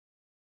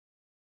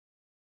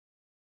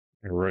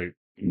All right.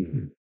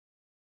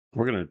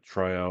 We're gonna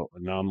try out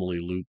Anomaly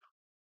Loop.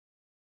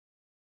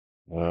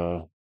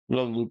 Uh,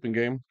 Another looping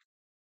game.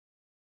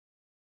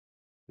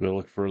 We gotta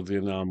look for the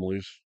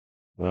anomalies.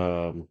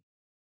 I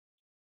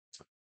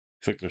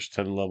think there's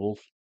 10 levels.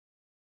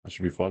 That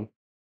should be fun.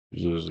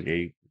 Usually there's like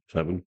 8,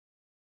 7,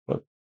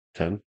 but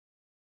 10. All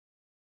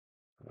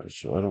right,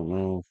 so I don't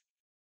know.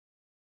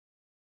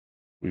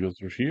 We go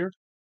through here.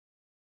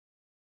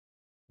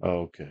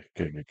 Oh, okay.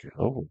 Okay. Okay.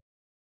 Oh,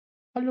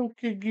 hello,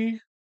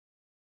 Kiggy.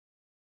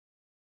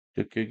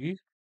 Hey, Kiggy.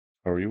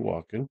 How are you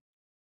walking?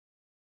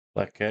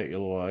 Black cat,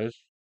 yellow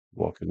eyes.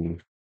 Walking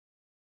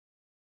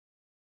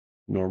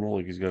normal,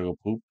 like he's gotta go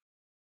poop.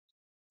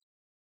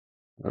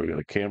 All right, we got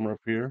a camera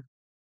up here.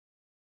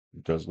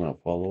 It does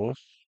not follow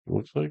us. It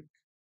looks like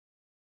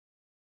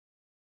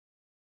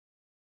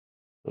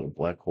a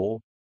black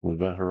hole.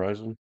 Event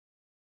horizon.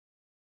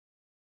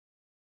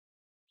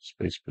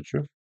 Space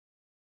picture.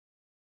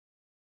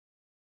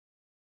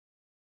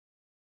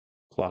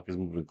 Clock is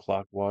moving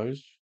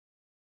clockwise.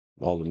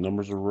 All the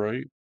numbers are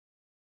right.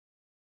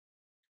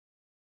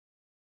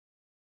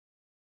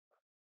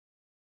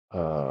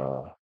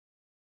 Uh,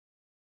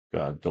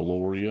 got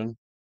DeLorean.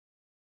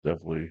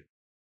 Definitely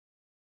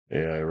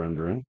AI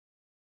rendering.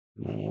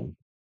 Um,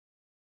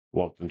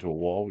 Walked into a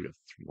wall. We got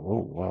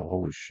oh wow,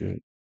 holy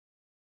shit!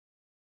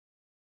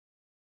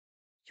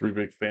 3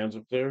 big fans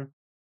up there.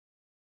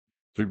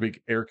 3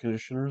 big air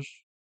conditioners.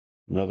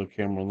 Another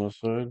camera on this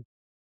side.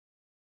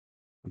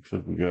 Looks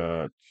like we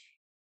got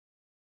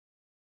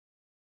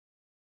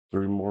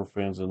 3 more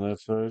fans on that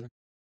side.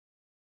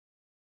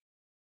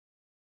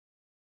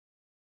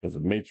 Got the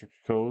matrix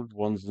code,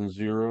 ones and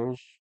zeros,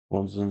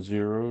 ones and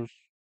zeros.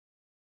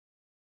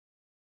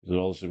 Is it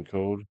all the same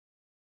code?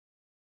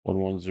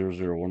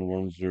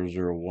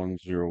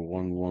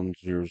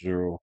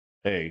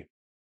 11001100101100.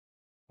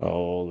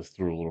 Oh, they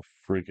threw a little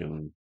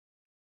freaking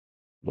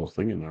little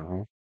thing in there,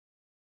 huh?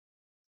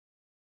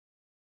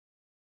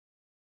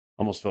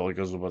 Almost felt like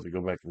I was about to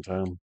go back in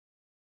time,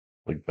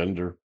 like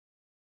Bender.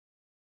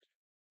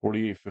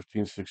 48,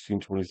 15, 16,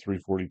 23,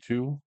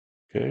 42.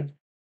 Okay.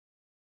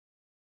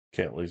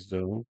 Cat lays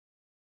down.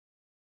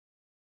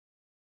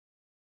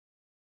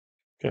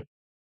 Okay.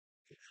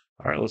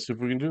 All right, let's see if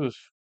we can do this.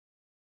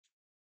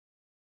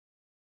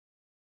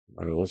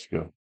 All right, let's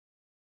go.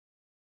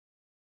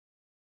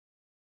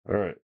 All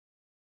right.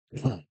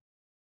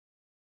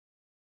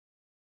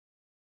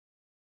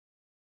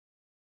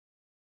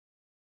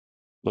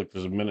 Look,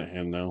 there's a minute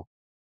hand now,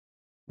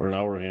 or an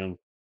hour hand.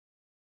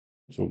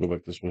 So we'll go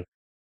back this way.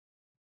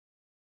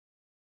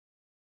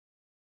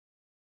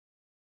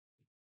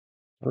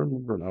 I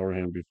remember an hour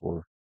hand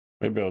before.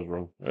 Maybe I was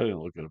wrong. I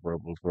didn't look at it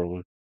properly,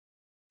 probably.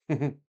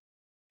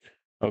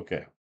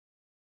 Okay.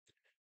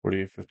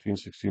 48, 15,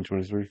 16,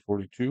 23,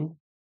 42.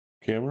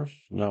 Cameras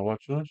now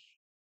watching us.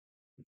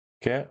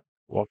 Cat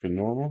walking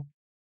normal.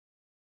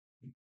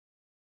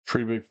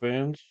 3 big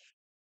fans.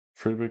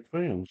 3 big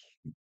fans.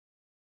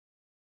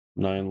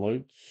 9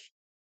 lights.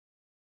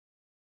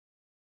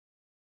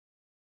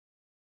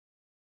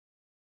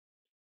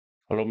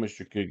 Hello,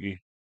 Mr. Kiggy.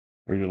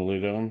 Are you gonna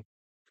lay down?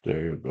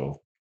 There you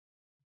go.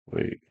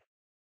 Wait.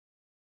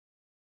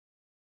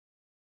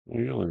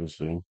 You're yelling the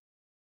same.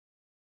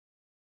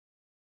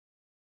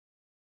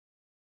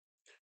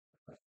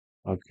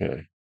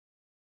 Okay.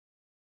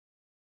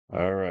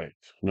 All right.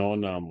 No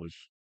anomalies.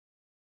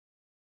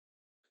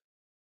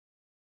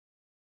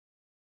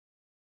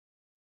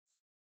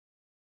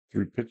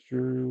 3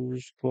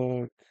 pictures,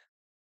 clock.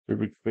 3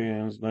 big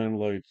fans, 9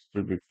 lights,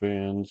 3 big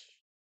fans.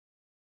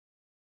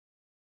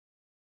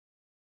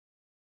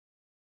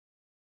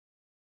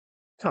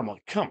 Come on,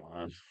 come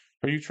on.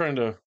 Are you trying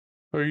to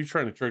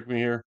trick me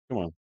here? Come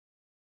on.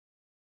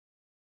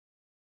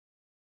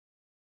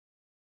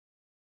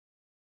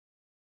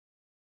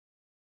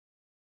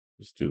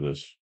 Let's do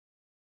this.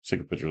 Let's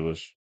take a picture of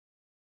this.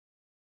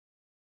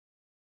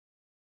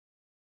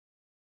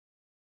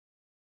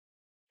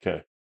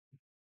 Okay.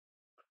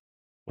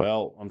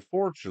 Well,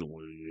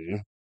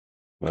 unfortunately,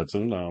 that's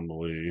an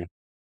anomaly.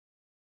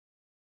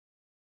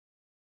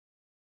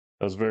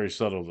 That was very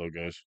subtle, though,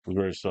 guys. It was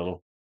very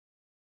subtle.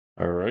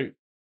 All right.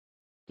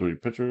 3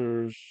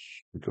 pictures.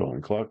 We're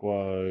going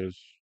clockwise.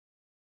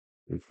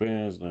 3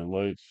 fans, 9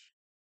 lights.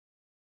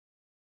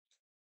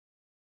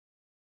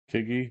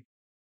 Kiggy.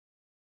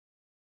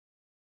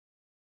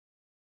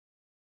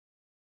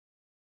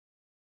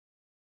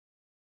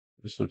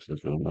 This looks like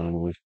an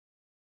anomaly.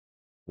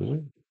 Is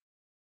it?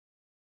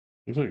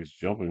 Looks like it's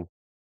jumping.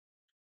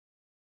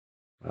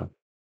 Yeah.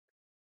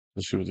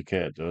 Let's see what the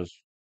cat does.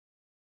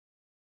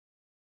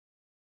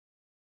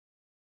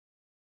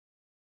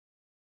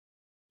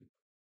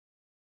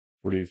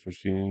 48,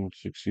 15,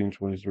 16,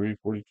 23,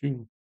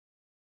 42.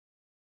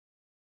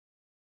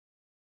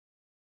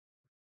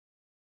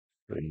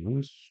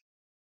 Fans.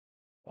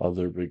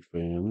 Other big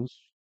fans.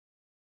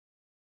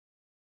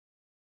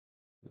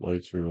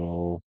 Lights are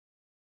all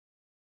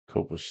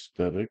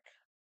copacetic.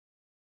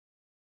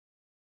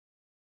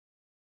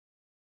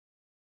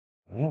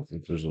 I don't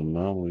think there's an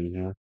anomaly in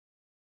here.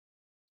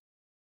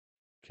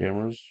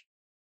 Cameras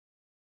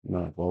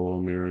not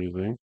following me or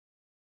anything.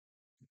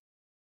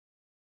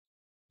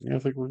 Yeah, I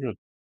think we're good.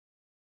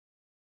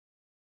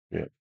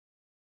 Yeah.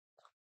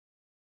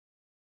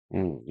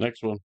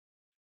 Next one.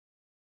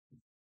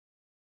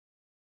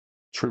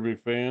 Three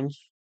big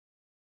fans.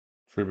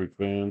 Three big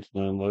fans.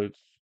 Nine lights.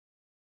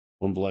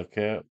 One black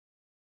cat.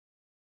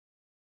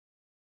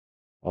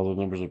 All the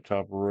numbers up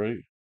top are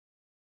right.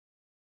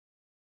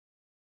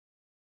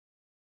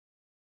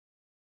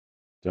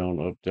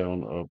 Down, up,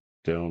 down, up,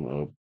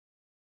 down, up,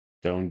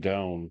 down,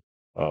 down,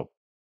 up.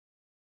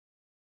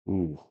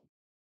 Ooh.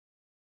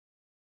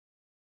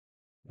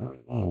 I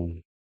don't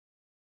know.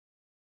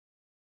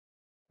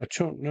 I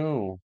don't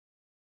know.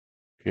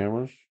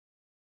 Cameras.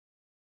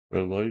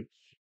 Red lights.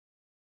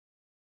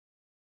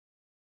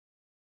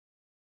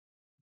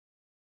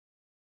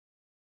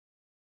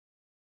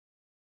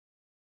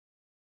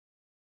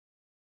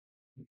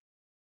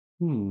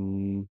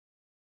 Hmm.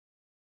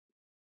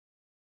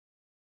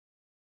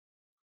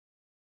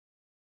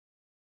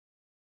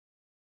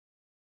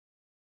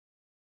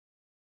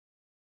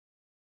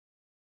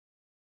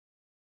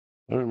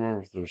 I don't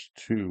remember if there's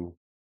two.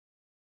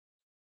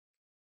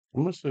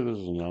 I'm gonna say this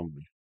is an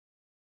anomaly.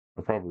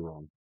 I'm probably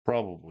wrong.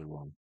 Probably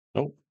wrong.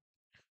 Nope.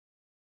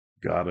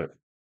 Got it.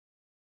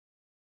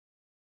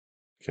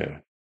 Okay.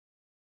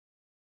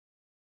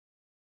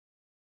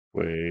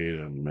 Wait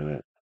a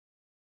minute.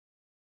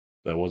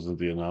 That wasn't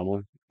the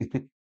anomaly?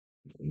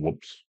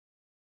 Whoops.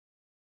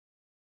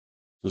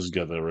 Just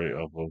got that right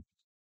off of.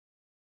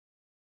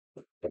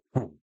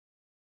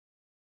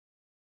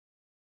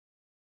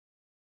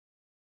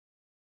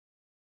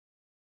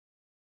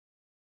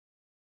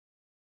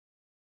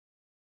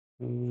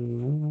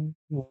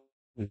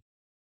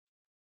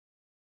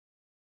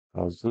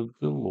 How's the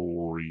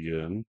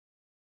DeLorean?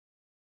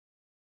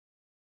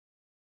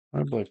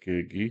 Hi, Black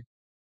Iggy.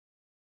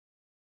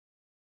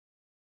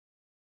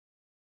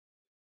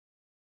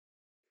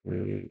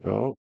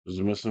 Oh, there's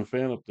a missing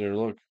fan up there.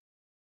 Look.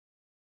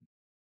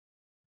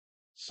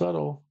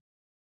 Subtle.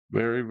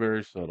 Very,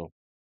 very subtle.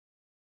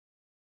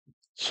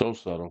 So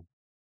subtle.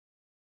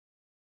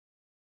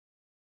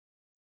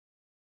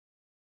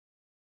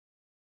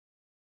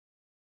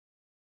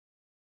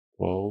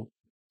 Well,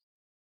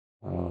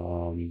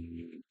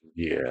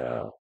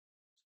 yeah.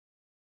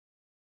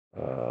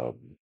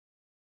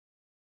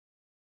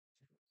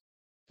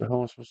 The hell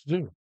am I supposed to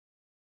do?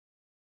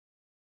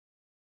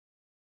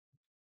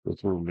 Go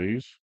through a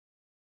maze?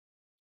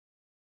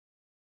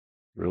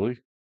 Really?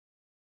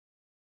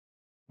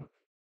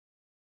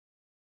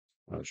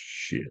 Oh,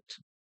 shit.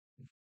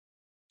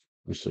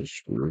 I'm so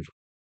screwed.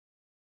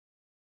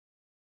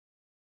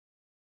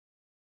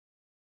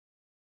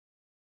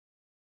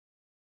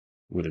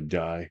 I'm gonna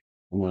die.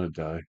 I'm gonna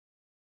die.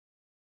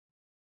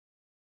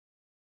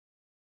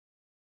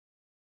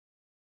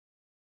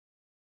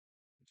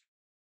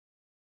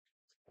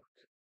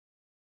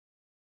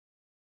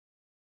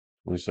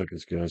 20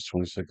 seconds, guys.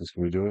 20 seconds.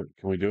 Can we do it?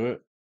 Can we do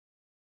it?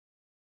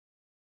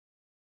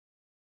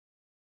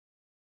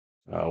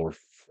 Oh, we're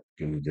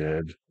fucking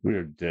dead. We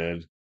are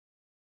dead.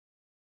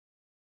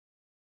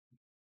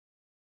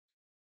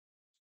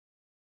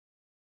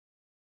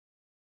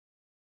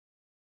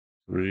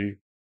 Three,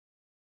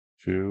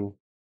 two.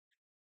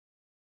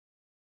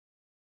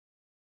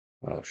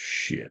 Oh,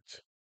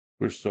 shit.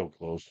 We're so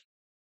close.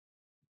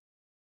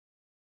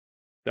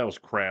 That was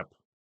crap.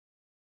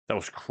 That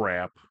was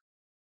crap.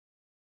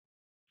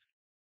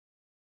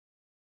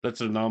 That's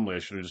an anomaly. I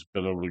should have just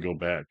been able to go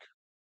back.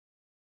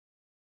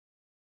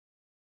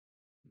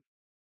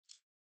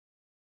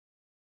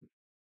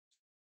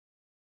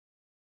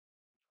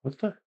 What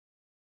the?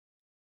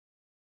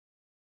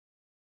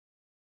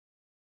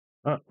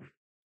 Uh,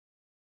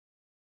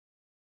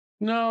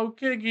 no,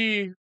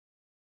 Kiggy.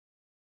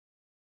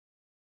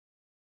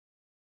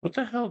 What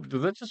the hell?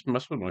 Did that just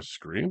mess with my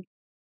screen?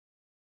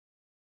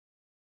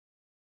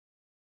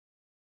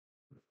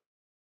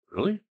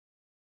 Really?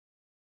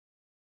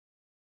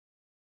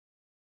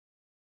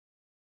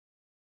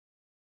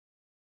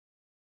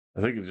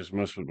 I think it just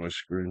messed with my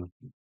screen.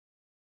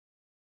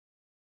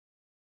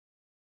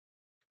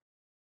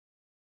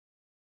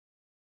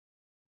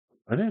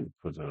 I didn't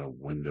put that on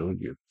window,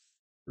 you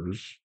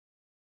fers.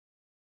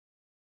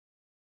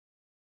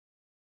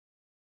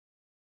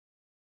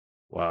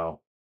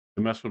 Wow.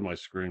 It messed with my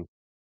screen.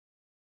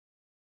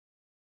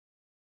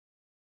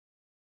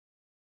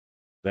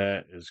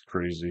 That is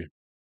crazy.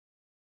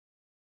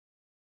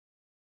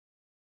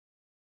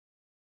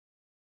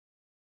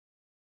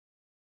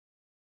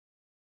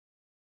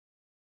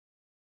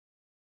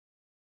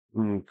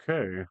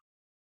 Okay.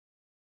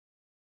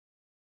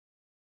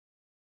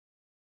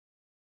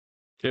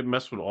 It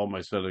messed with all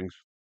my settings.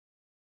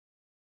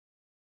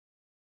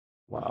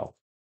 Wow.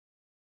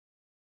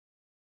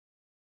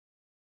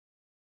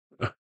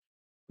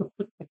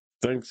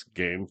 Thanks,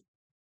 game.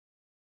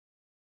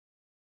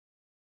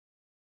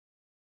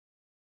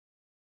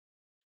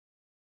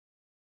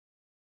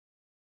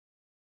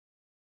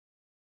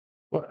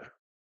 What?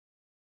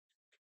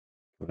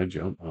 Can I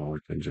jump? Oh, I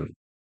can jump.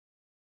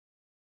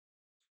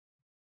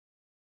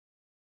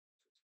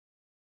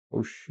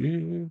 Oh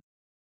shit!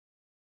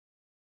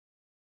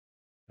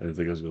 I didn't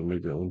think I was gonna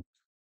make that one.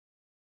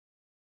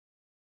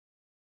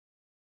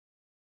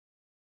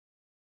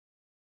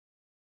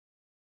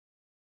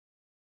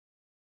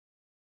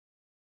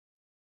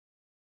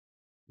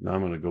 Now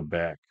I'm gonna go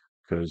back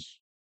because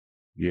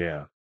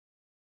yeah, it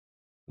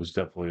was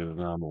definitely an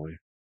anomaly.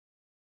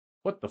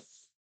 What the?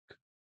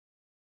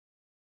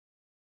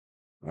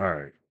 All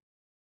right.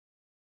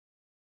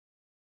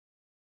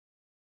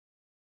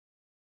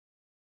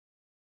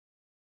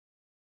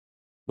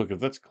 Look, if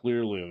that's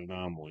clearly an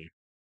anomaly,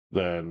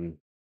 then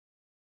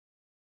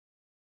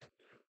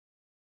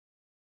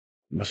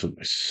mess with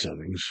my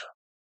settings.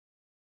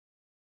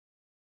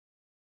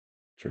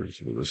 Turn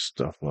some of this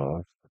stuff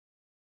off.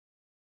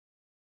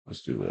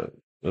 Let's do that.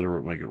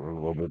 That'll make it run a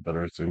little bit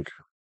better, I think.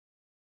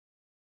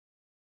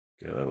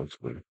 Yeah, that looks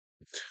good.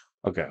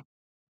 Okay.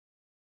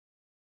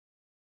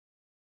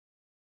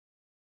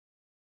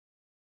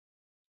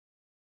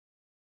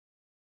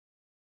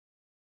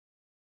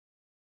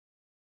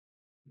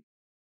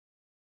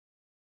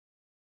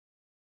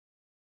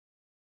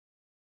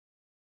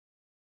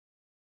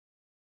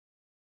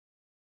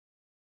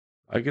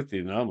 I get the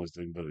anomalous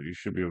thing, but you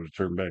should be able to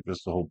turn back.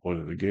 That's the whole point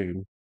of the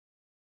game.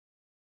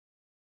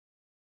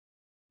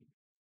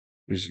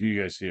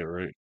 You guys see it,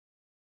 right?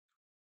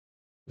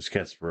 This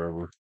cat's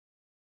forever.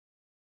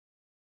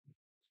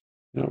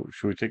 No,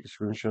 should we take a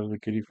screenshot of the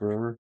kitty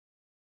forever?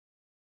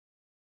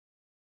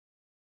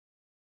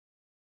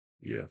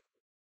 Yeah.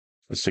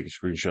 Let's take a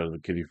screenshot of the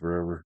kitty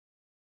forever.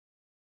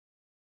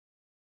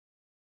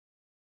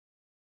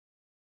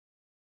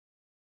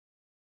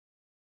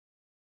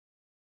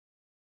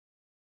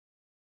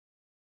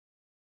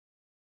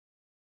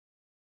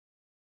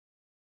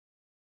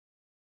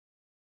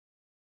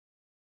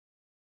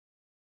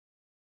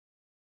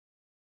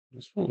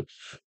 This one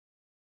looks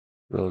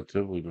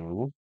relatively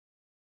normal.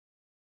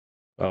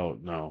 Oh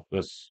no,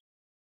 that's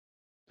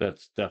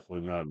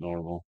definitely not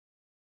normal.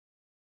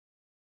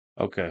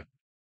 Okay.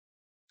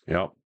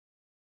 Yep.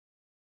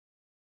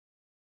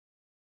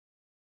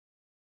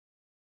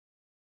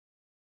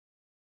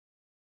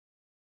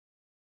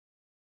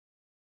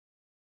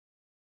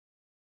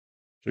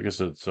 Like I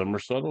said, some are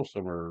subtle,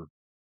 some are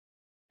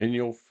in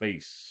your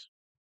face,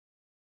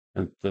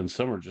 and then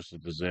some are just a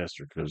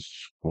disaster. Because,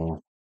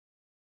 well,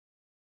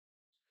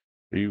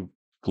 are you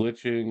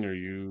glitching? Are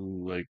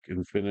you like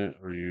infinite?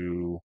 Are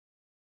you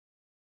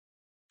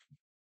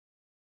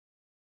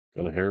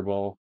got a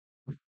hairball?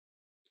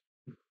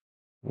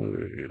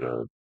 Wait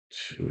a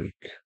tick.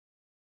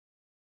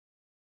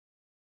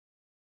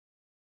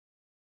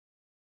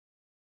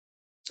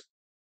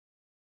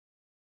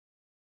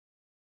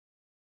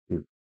 Hmm.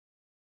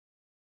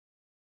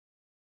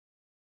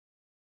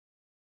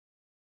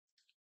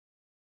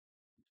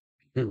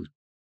 Hmm.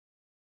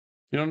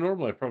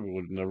 Normally I probably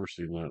would have never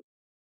seen that,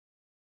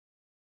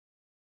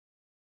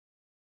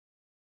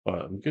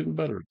 but I'm getting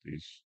better at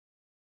these.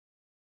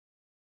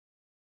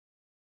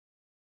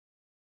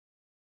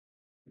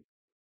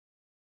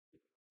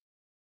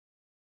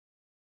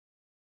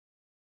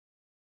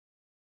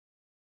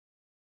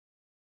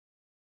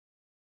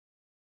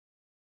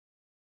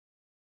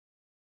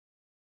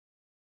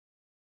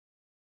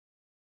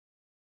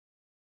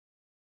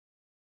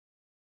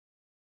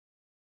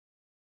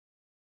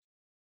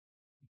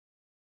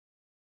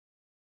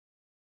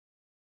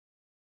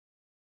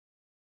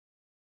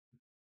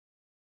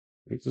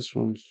 I think this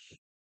one's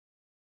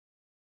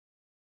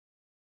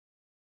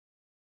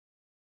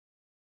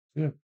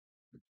yeah. I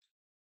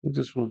think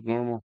this one's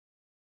normal.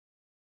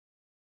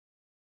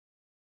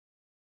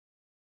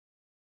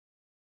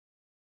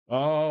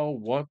 Oh,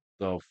 what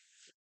the?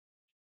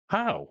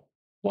 How?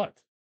 What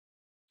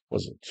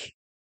was it?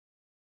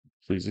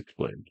 Please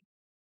explain.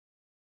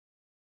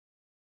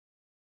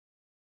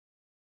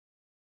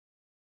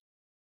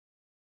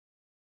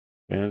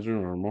 Fans are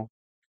normal.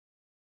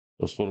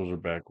 Those photos are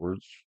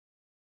backwards.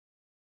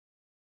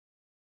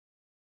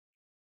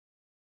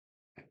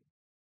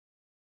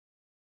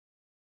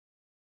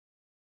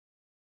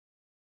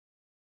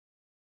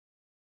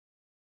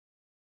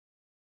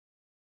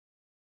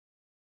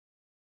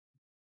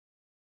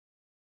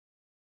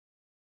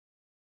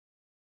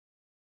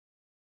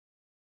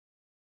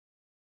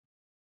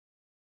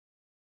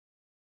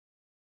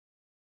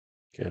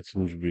 Cat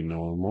seems to be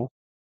normal.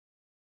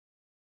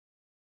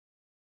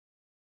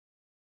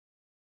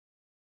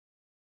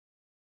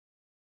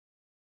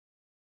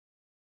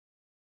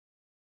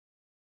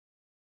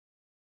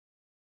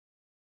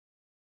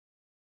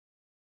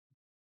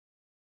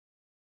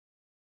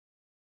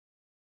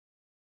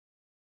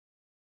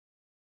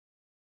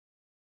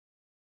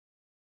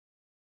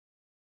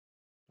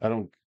 I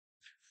don't.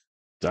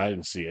 I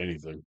didn't see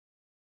anything.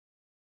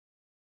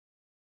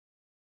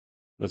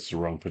 That's the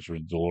wrong picture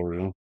of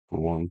DeLorean for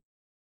one.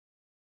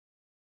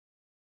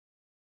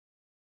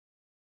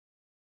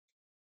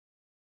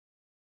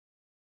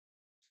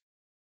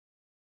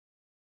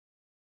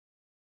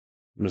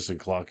 Missing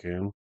clock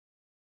hand.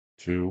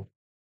 Two.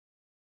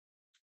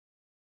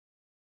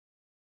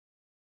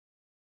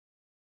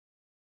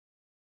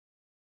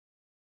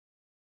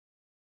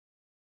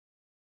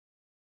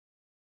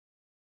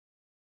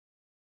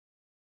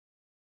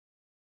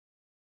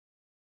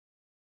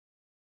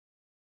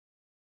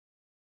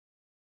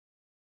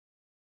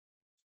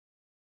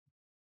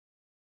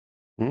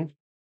 Hmm?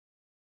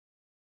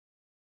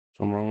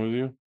 Something wrong with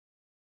you?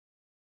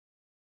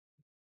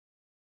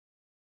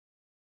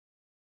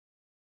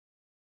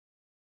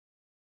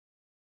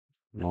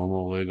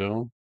 Normal lay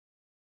down?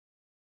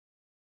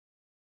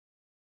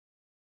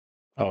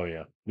 Oh,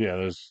 yeah. Yeah,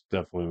 there's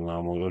definitely an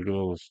anomaly. Look at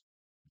all this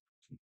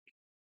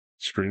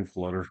screen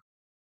flutter.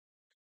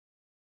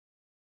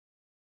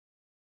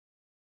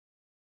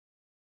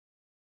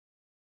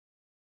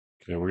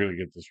 Okay, we're going to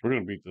get this. We're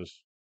going to beat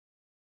this.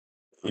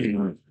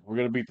 We're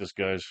going to beat this,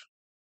 guys.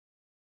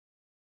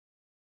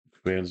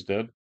 Van's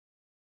dead.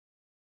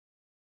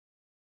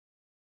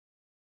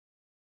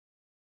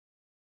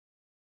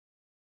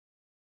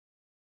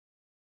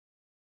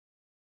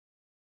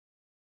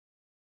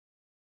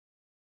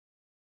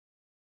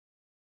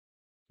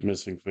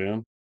 Missing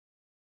fan.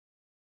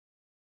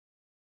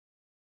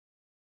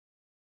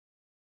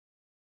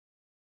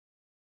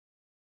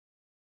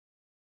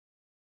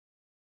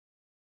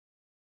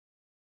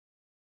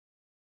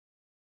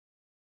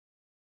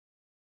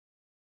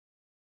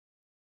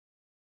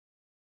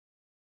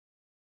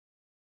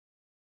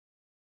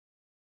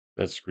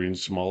 That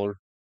screen's smaller.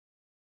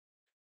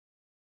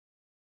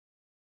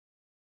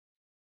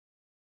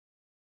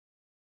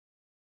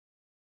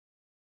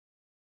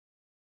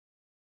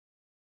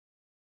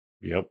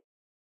 Yep.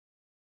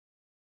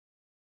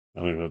 I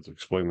don't even have to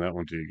explain that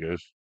one to you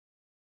guys.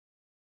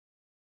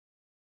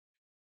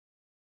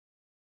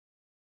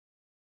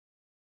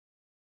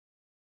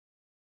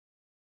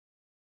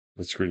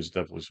 The screen's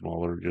definitely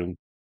smaller again.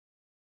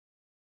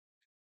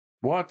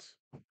 What?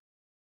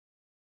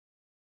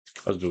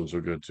 I was doing so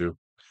good too.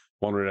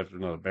 One right after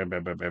another. Bam,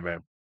 bam, bam, bam,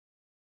 bam.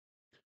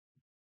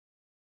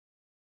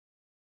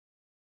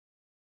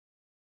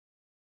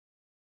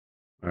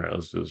 All right,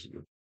 let's do this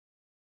again.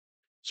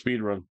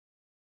 Speed run.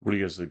 What do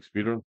you guys think?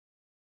 Speed run?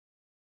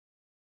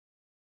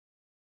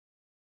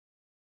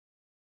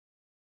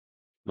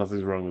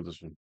 Nothing's wrong with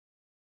this one.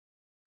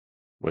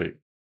 Wait.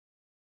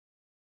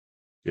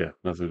 Yeah,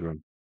 nothing's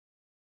wrong.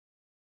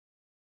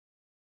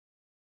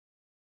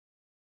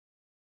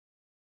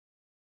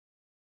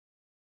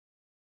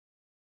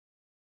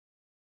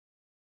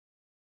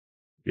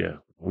 Yeah,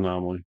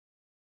 anomaly.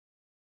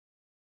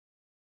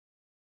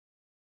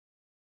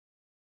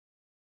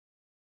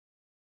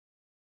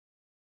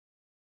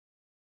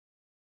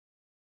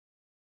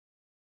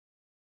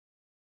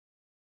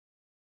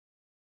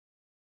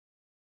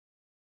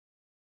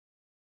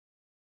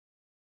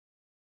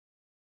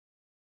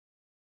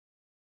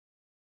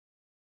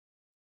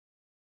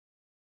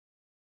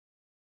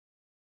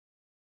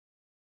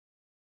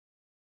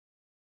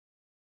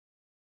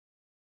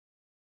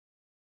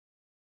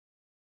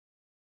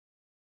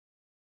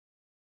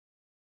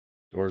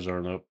 Doors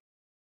aren't up.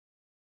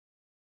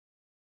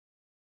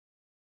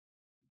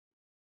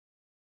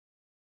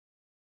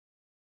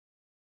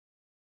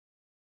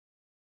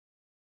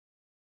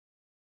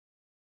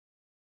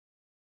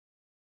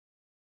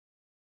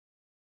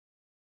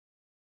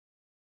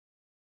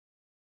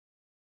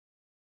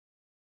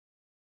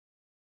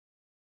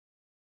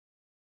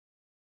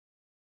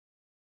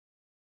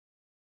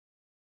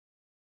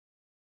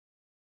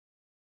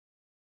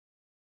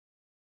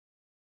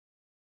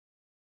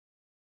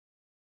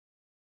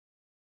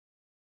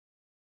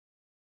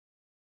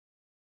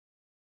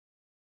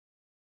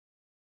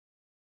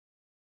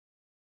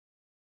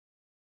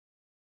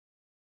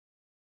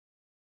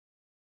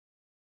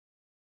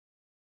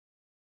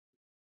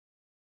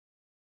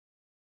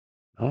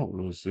 I don't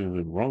really see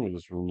anything wrong with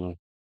this room though.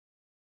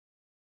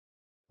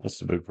 That's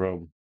the big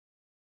problem.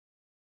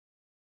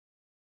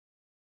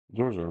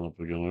 Doors aren't up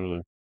again, are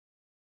they?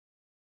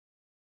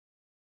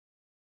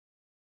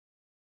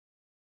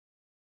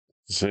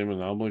 The same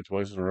anomaly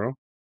twice in a row?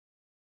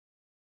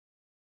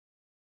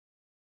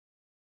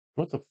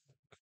 What the?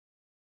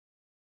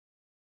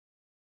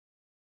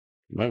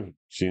 Am I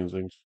seeing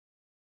things?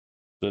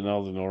 Then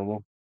now the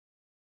normal?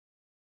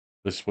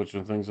 They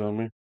switching things on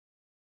me?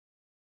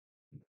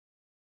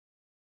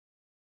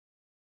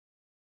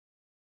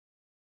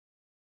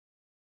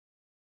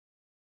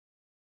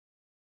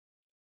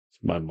 It's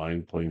my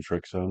mind playing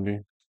tricks on me.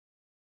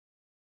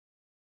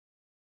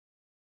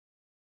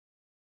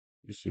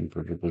 You seem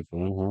perfectly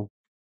fine, huh?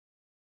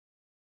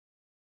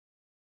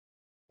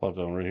 Plop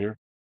down right here.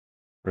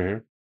 Right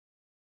here.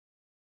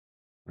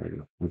 There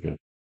you go. Okay.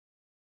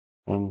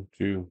 One,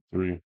 two,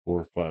 three,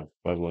 four, five.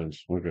 5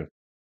 lines. Okay.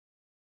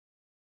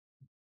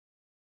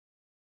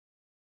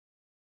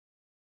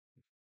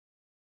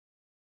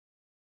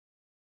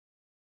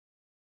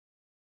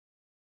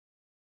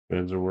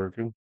 Fans are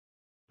working.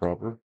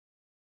 Proper.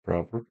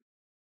 Proper.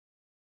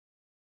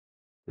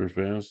 Three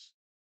fans.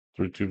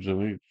 3 tubes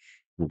in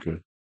each. Okay.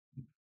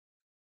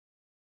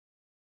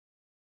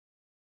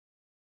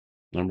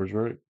 Numbers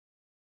right.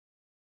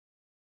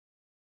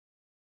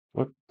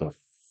 What the?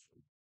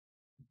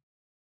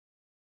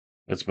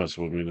 It's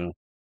messing with me now.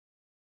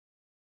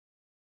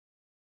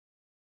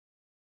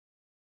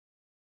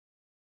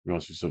 You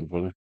want to see something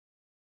funny?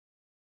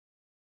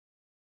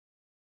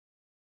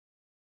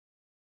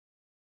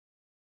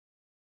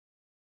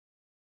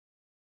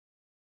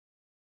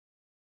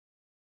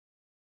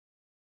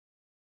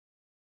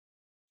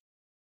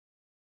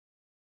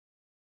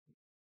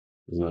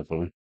 Isn't that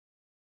funny?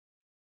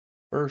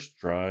 First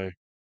try.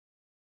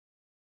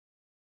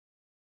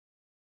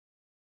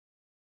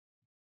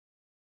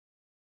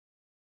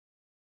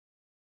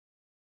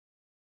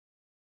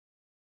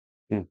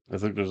 I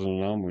think there's an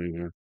anomaly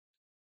here.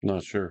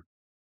 Not sure.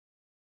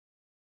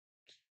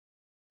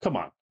 Come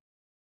on.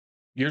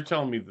 You're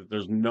telling me that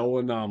there's no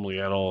anomaly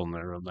at all in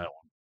there on that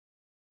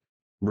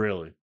one.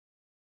 Really?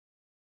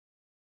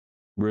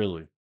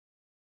 Really?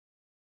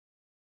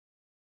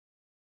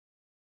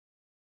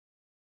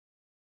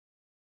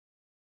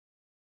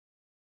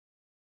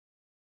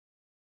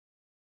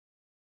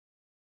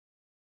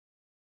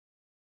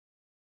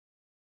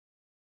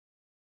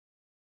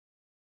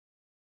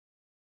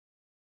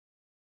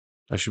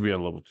 I should be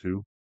on level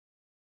 2.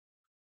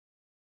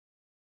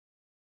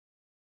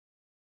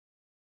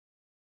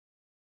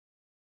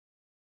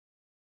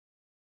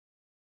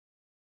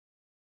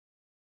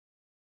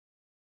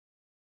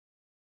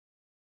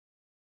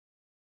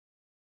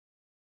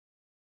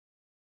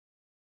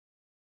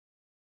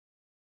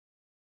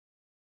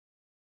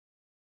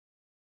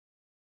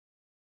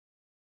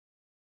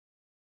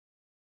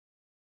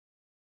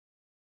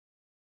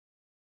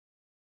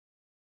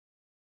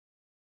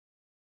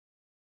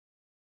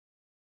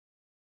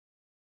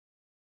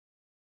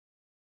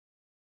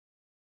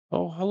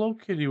 Oh, hello,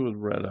 kitty with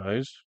red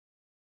eyes.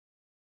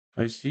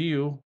 I see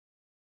you.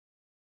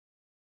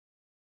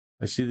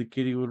 I see the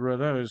kitty with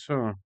red eyes,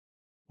 huh?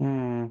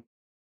 Hmm,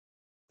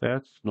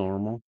 that's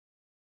normal.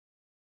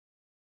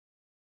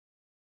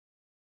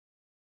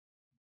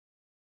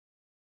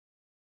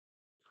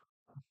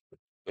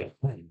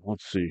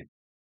 Let's see.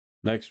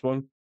 Next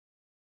one.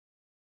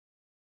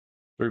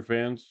 3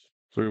 fans.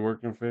 3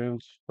 working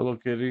fans. Hello,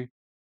 kitty.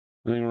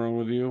 Anything wrong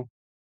with you?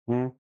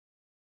 Hmm?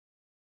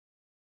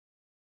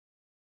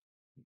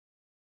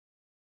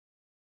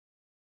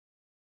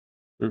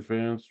 3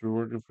 fans, 3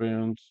 working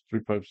fans, 3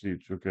 pipes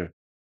each. Okay.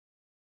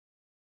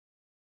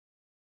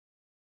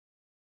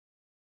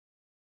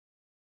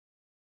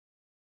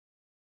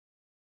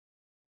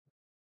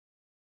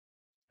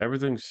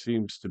 Everything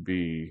seems to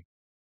be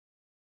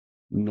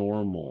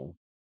normal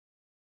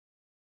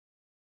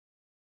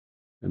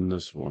in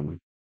this one.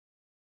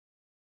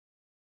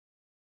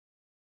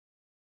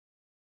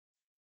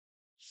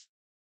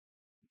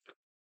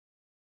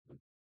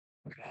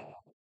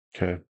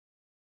 Okay.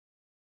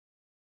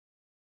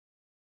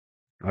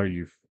 Are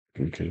you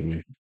fucking kidding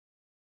me?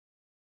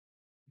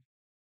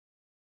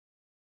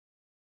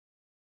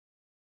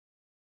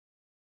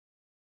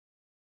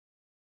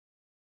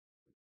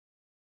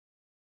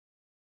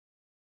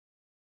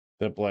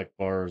 That black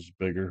bar is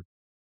bigger.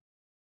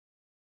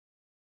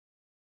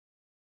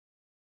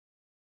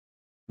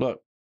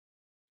 Look,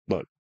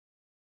 look.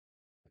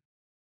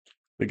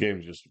 The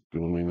game's just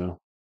doing me now.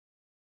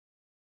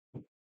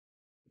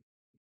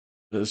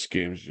 This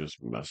game's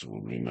just messing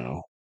with me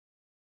now.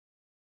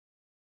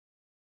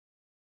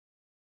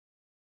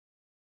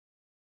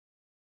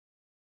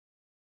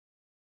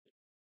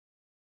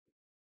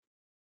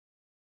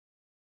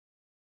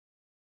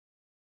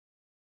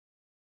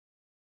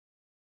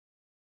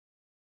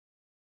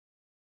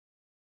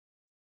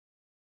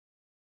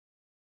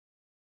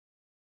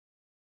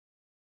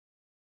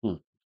 Hmm.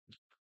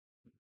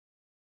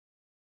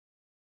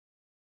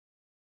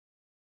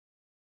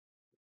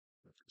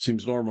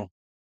 Seems normal.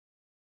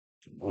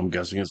 I'm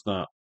guessing it's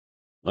not.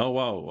 Oh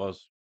wow, it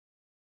was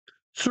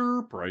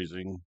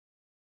surprising.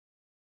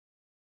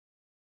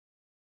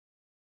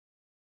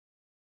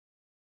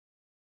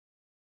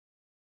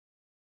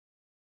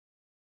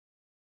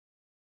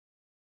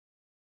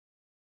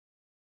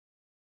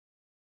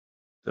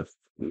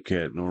 The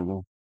cat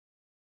normal.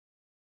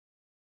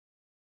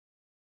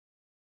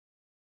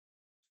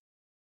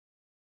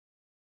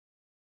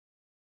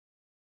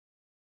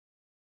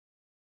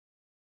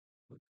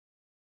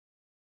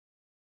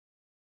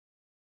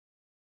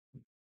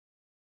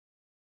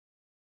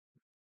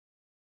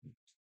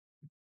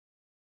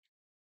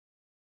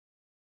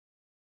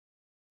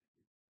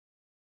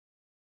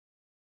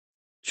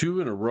 Two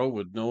in a row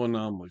with no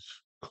anomalies.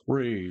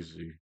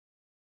 Crazy.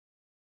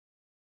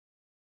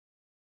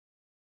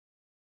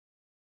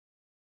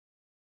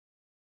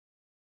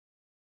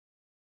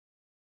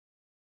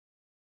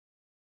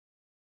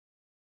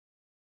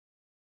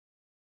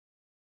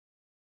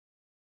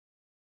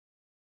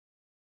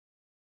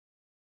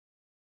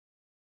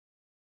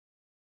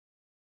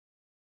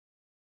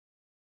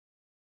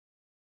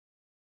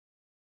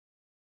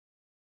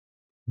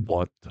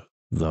 What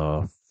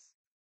the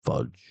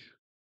fudge?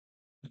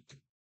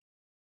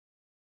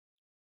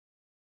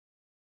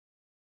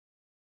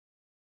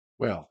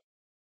 Well,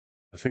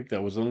 I think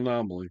that was an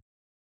anomaly.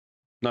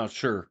 Not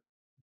sure.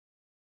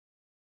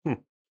 Hmm.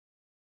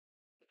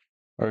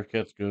 Our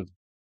cat's good.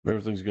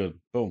 Everything's good.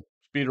 Boom.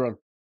 Speed run.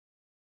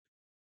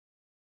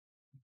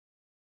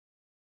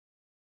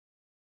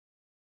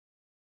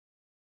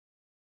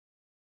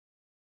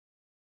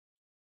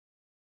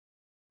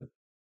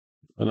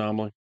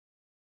 Anomaly.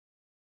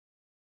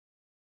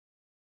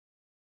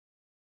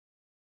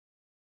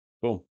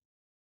 Boom.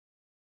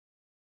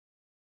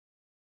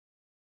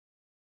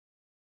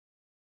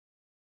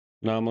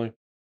 Anomaly.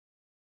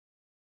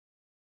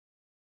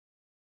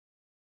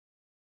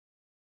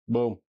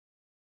 Boom.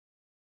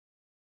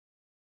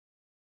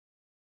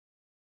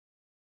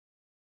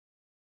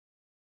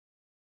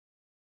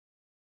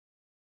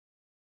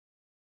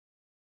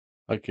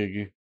 Hi,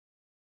 Kiki.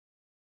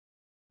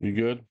 You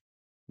good?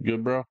 You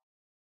good, bro?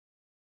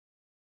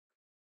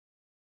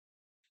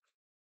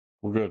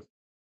 We're good.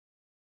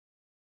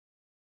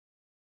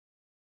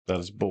 That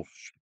is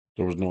bullshit.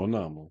 There was no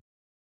anomaly.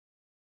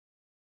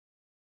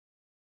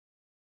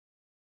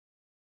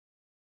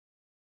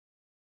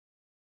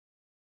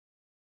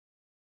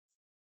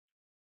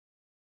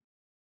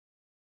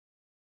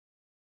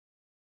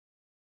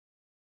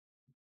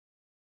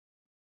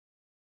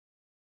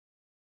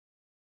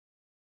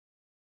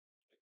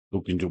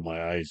 Look into my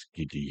eyes,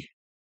 Kitty,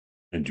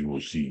 and you will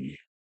see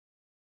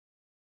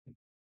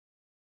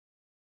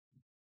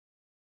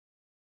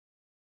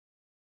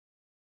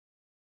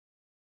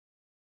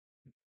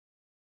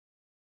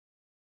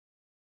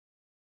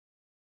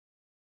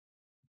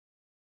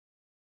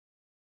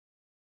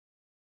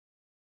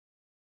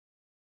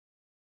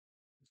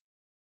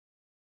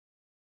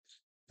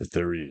that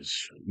there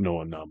is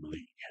no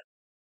anomaly.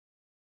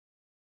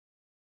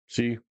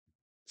 See?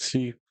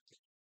 See?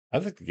 I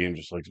think the game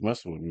just likes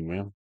messing with me,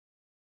 man.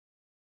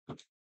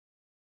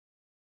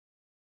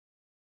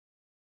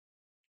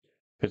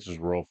 Pitches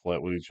were all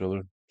flat with each other.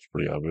 It's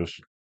pretty obvious.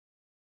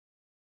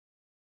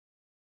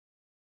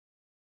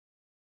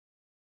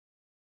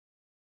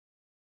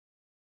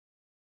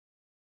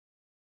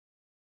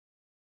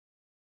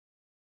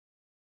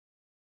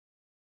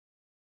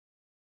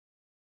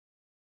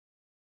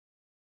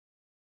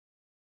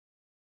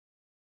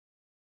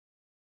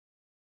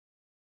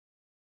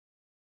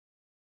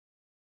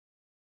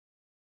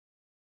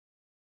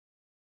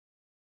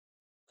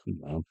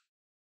 Come on.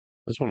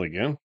 This one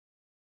again?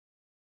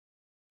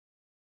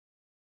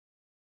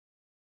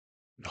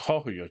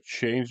 Oh, you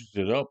changed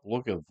it up.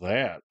 Look at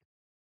that.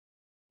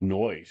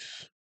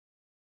 Noise.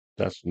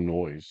 That's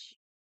noise.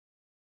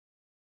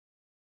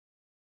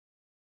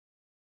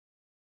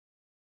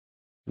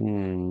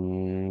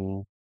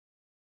 Hmm.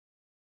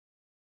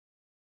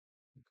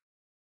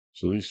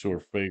 So these two are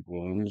fake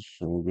ones,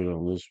 and we'll go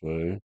down this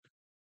way.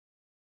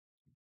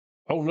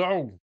 Oh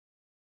no!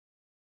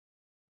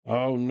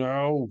 Oh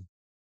no!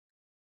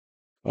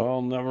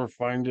 I'll never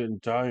find it in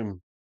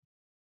time.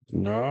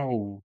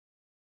 No.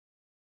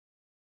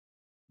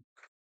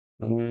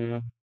 Uh,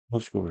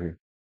 let's go over here.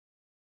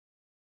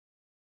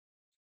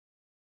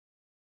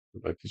 Go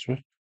back this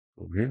way.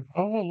 Over here.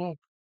 Oh, look.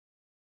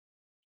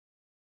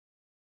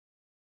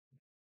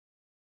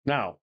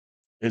 Now,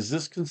 is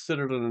this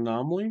considered an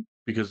anomaly?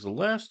 Because the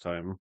last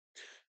time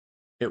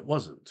it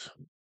wasn't.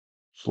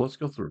 So let's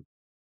go through.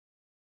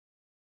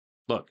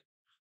 Look,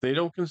 they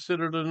don't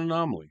consider it an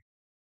anomaly.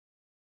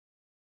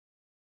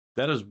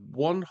 That is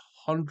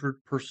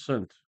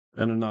 100%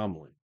 an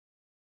anomaly.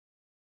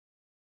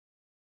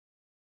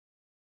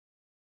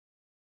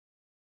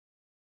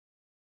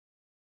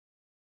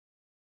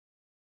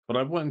 But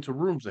I went into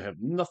rooms that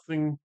have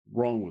nothing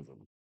wrong with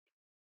them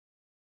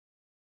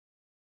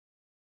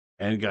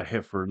and got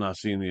hit for not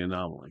seeing the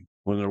anomaly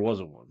when there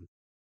wasn't one.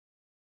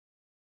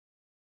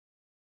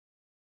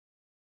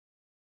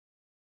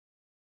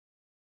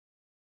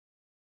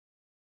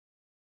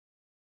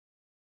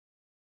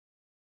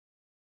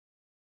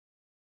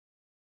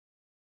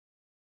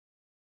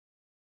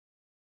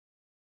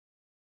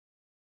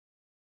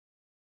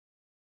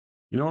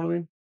 You know what I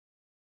mean?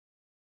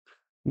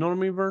 You know what I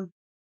mean, Vern?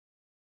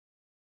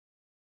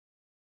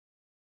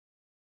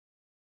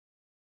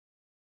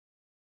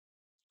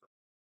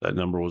 That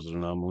number was an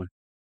anomaly.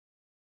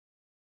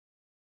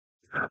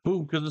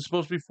 Boom, because it's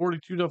supposed to be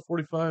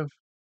 42.45.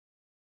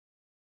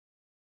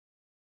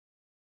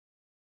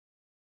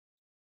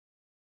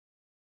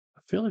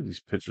 I feel like these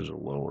pictures are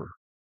lower.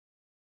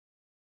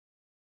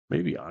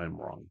 Maybe I'm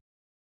wrong.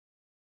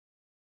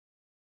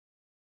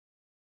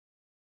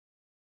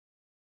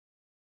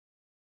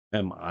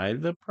 Am I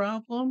the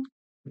problem?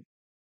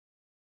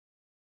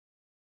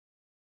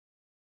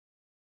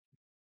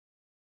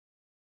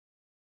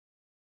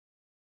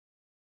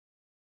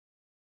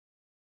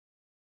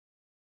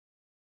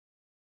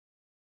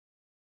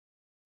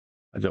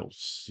 I don't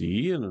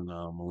see an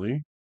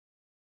anomaly.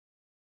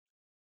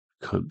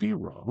 Could be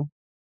wrong.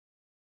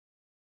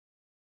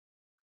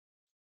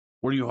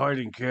 What are you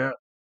hiding, cat?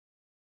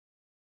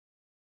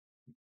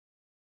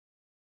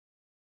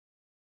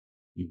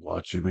 You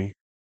watching me?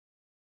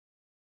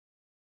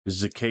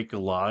 Is the cake a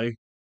lie?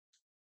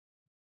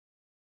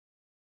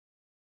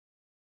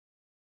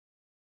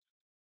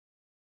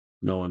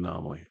 No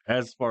anomaly,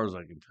 as far as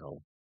I can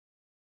tell.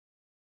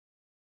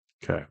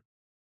 Okay.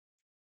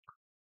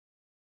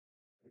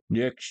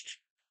 Next.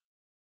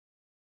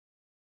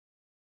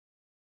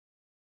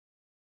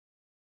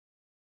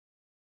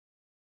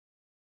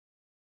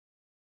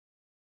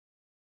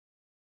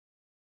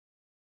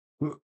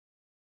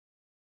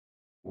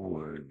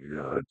 Oh,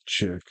 God,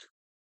 check.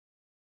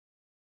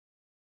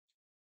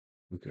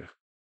 Okay.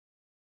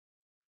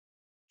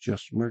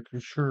 Just making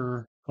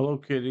sure. Hello,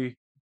 kitty.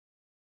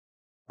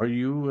 Are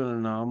you an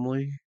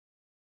anomaly,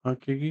 huh,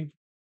 Kiki?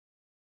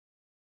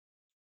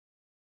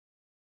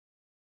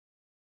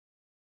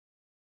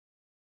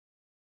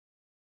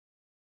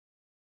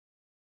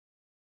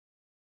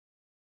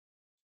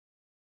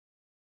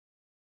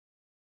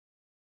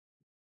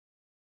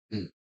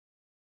 Mm.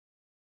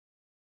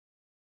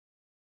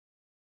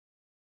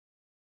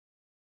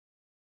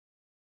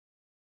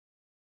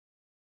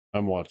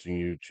 I'm watching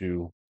you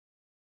too.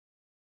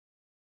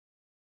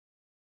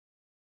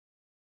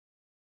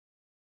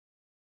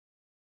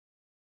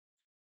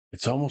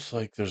 It's almost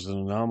like there's an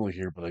anomaly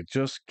here, but I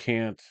just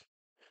can't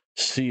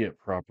see it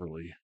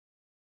properly.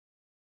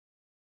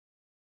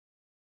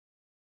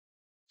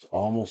 It's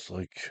almost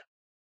like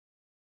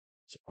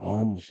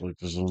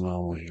there's an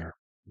anomaly here.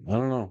 I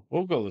don't know.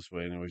 We'll go this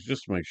way anyways,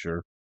 just to make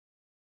sure.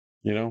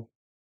 You know?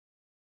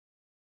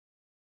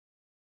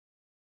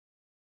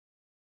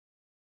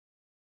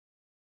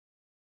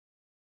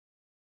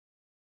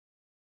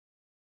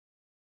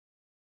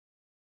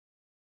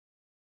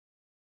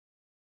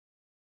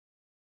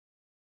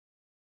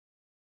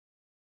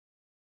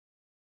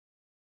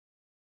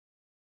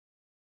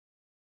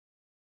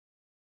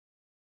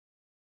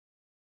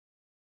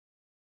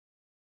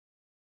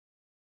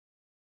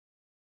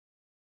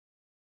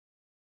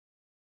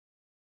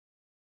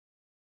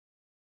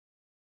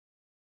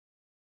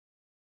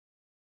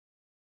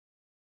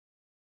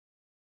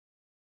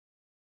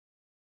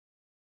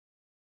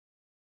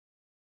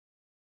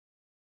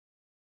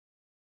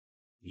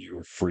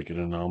 You're a freaking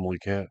anomaly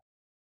cat.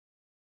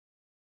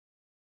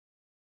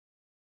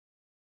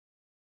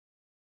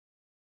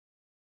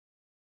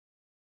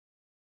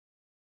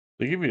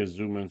 They give you a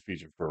zoom in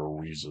feature for a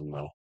reason,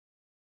 though.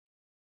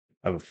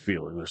 I have a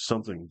feeling there's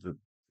something that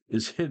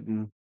is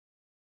hidden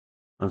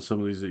on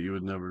some of these that you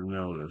would never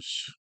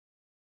notice.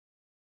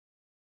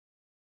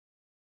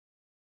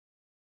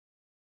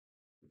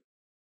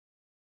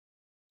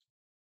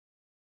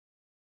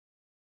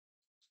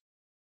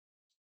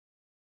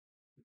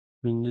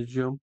 In the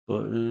jump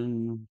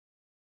button.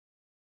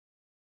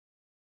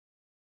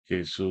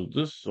 Okay, so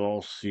this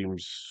all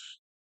seems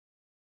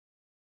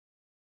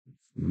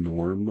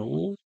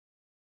normal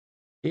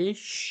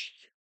ish.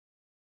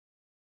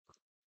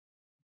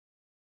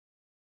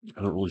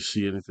 I don't really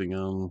see anything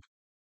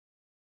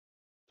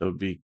that would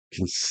be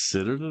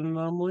considered an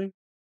anomaly,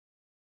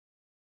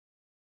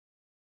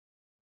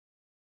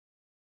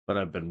 but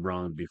I've been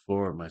wrong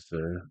before, my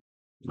sir,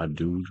 my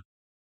dude.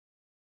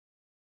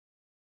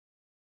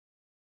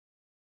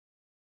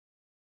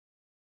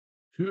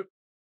 Phew.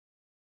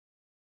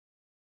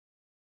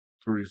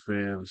 Three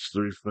fans,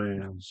 three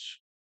fans.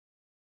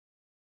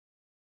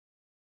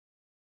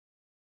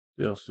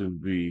 They all seem to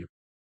be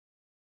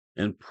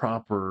in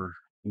proper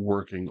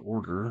working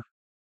order.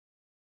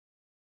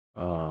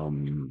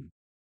 Um,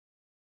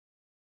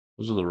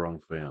 those are the wrong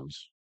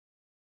fans.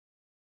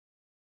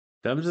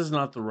 Them's is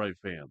not the right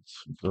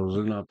fans. Those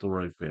are not the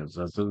right fans.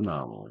 That's an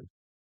anomaly.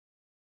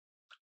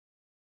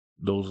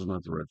 Those are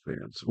not the right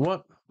fans.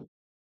 What?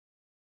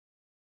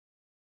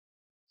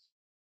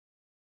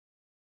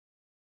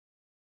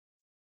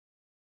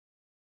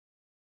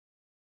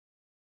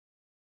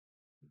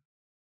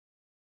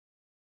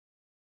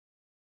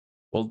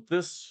 Well,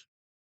 this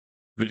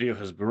video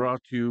has been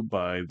brought to you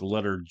by the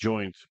letter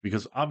joint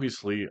because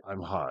obviously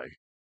I'm high.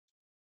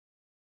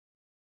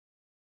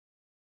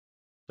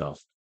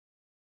 Stuff.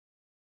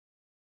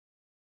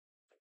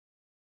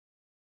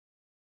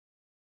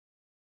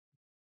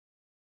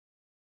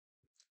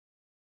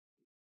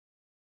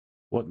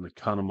 What in the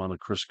Connemara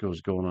Crisco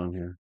is going on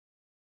here?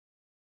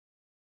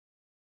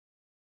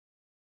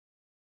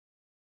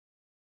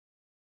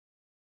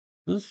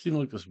 Does it seem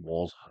like this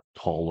wall's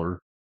taller?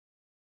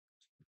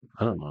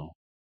 I don't know.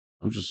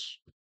 I'm just,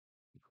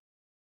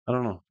 I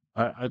don't know.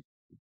 I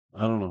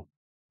don't know.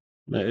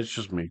 It's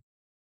just me.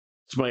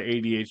 It's my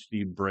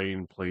ADHD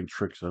brain playing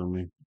tricks on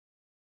me.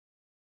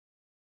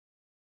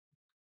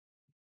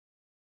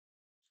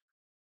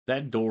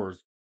 That door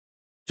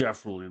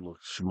definitely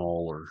looks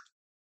smaller.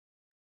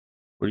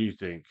 What do you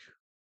think?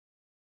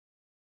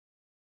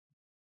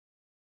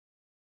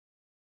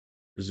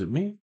 Is it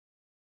me?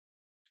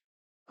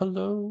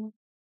 Hello?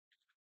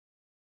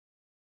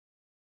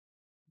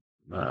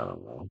 I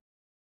don't know.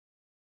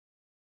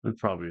 It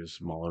probably is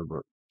smaller,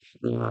 but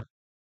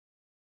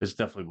it's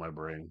definitely my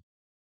brain.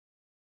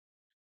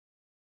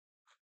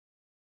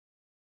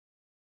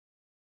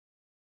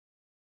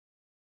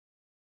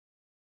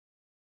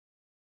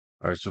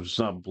 All right, so if it's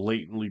not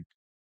blatantly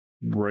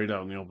right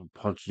out in the open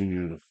punching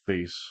you in the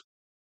face,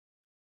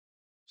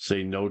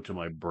 say no to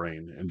my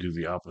brain and do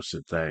the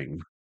opposite thing.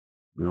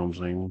 You know what I'm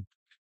saying?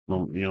 You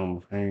know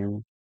what I'm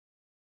saying?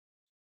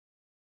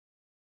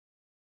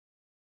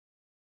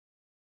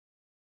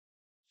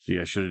 See,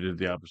 I should have did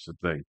the opposite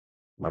thing.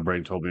 My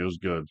brain told me it was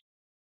good.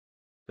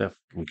 That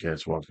fucking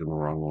cat's walking the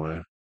wrong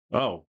way.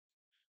 Oh,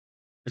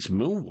 it's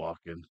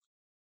moonwalking.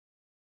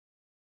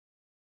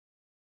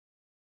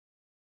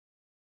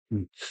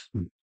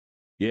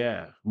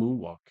 Yeah,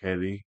 moonwalk,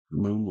 Eddie.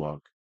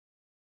 Moonwalk.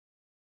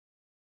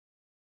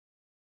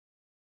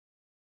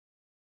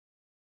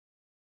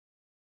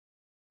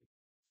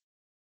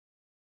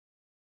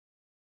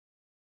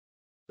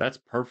 That's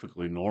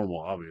perfectly normal,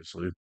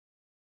 obviously.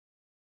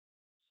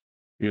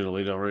 You gonna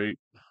lay down right?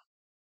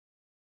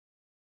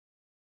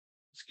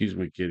 Excuse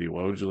me, kitty.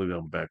 Why would you lay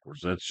down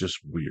backwards? That's just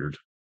weird.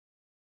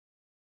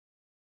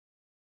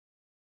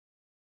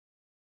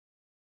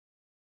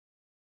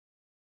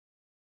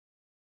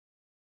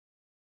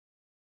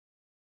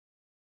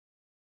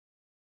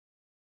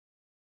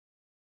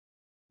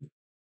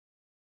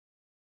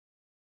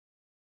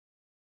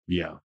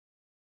 Yeah.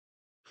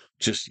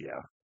 Just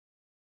yeah.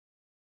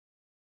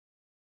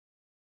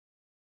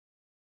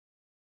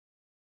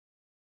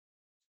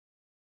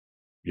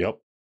 Yep.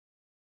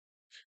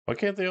 Why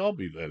can't they all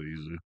be that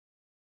easy?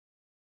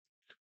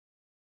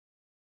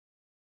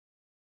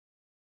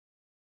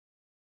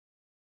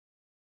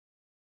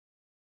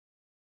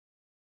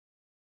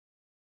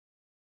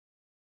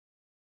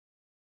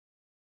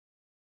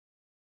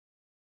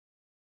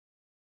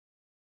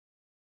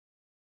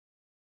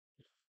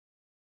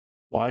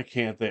 Why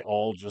can't they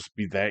all just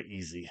be that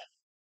easy?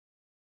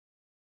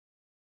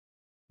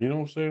 You know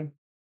what I'm saying?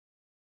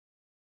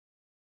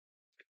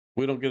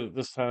 We don't get it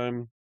this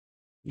time,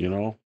 you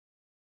know?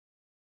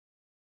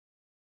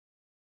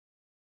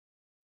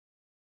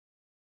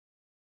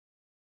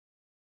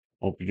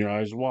 Open your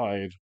eyes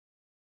wide.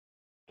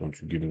 Don't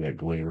you give me that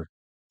glare.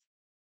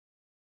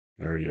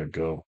 There you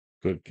go.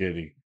 Good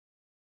kitty.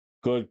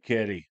 Good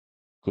kitty.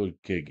 Good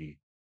kitty.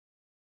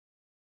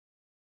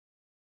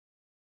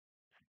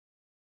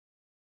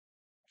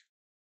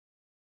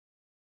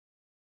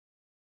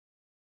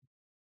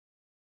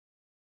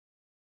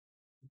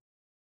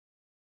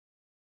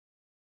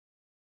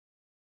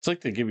 It's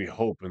like they give you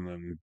hope and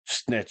then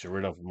snatch it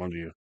right out from under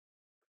you.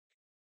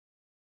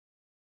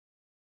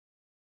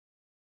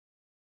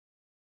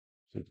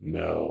 It's like,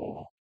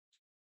 no.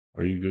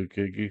 Are you good,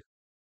 Kiki?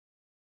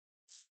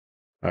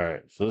 All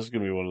right. So this is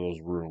gonna be one of those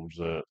rooms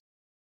that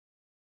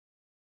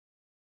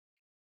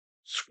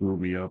screw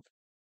me up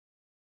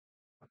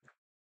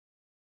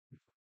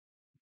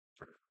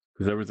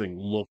because everything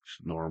looks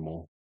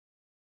normal,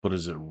 but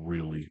is it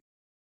really?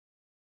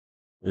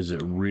 Is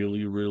it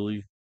really,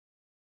 really?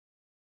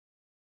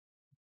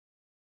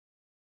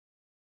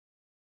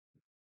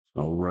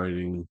 No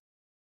writing.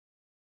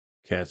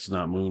 Cat's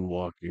not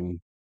moonwalking.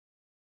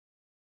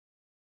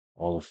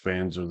 All the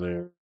fans are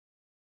there.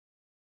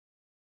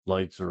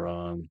 Lights are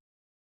on.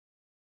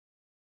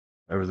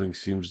 Everything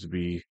seems to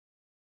be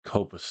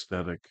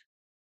copacetic.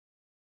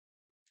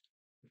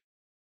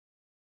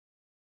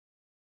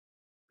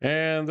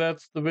 And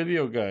that's the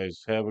video,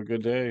 guys. Have a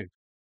good day.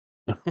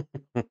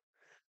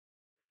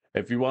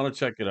 If you want to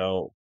check it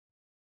out,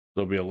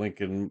 there'll be a link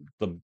in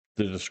the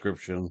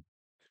description.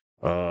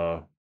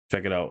 Uh,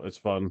 check it out. It's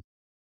fun.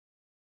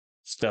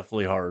 It's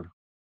definitely hard.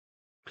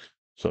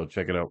 So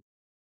check it out.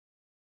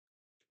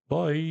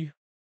 Bye.